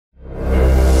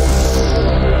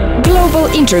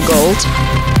Global InterGold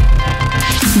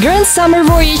Grand Summer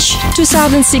Voyage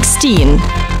 2016.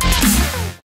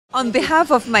 On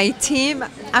behalf of my team,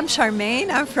 I'm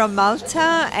Charmaine, I'm from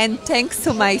Malta, and thanks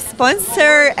to my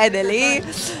sponsor, Adeli,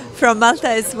 from Malta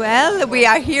as well. We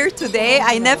are here today.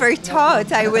 I never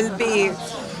thought I will be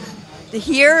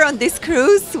here on this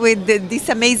cruise with these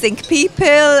amazing people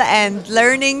and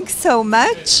learning so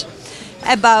much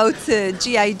about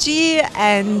GIG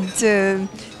and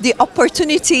the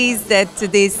opportunities that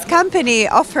this company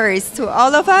offers to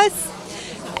all of us.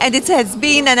 And it has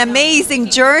been an amazing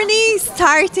journey,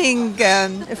 starting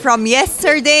from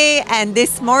yesterday and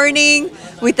this morning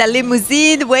with a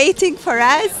limousine waiting for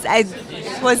us. It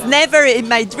was never in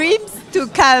my dreams to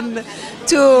come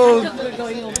to...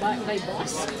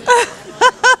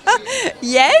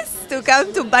 Yes, to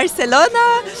come to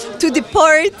Barcelona, to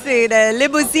depart in a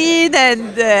limousine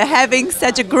and having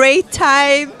such a great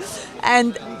time.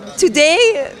 And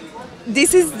today,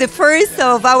 this is the first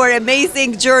of our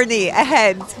amazing journey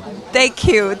ahead. Thank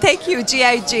you,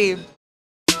 GIG.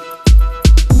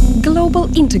 Global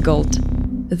InterGold,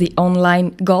 the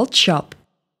online gold shop.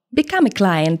 Become a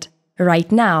client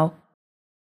right now.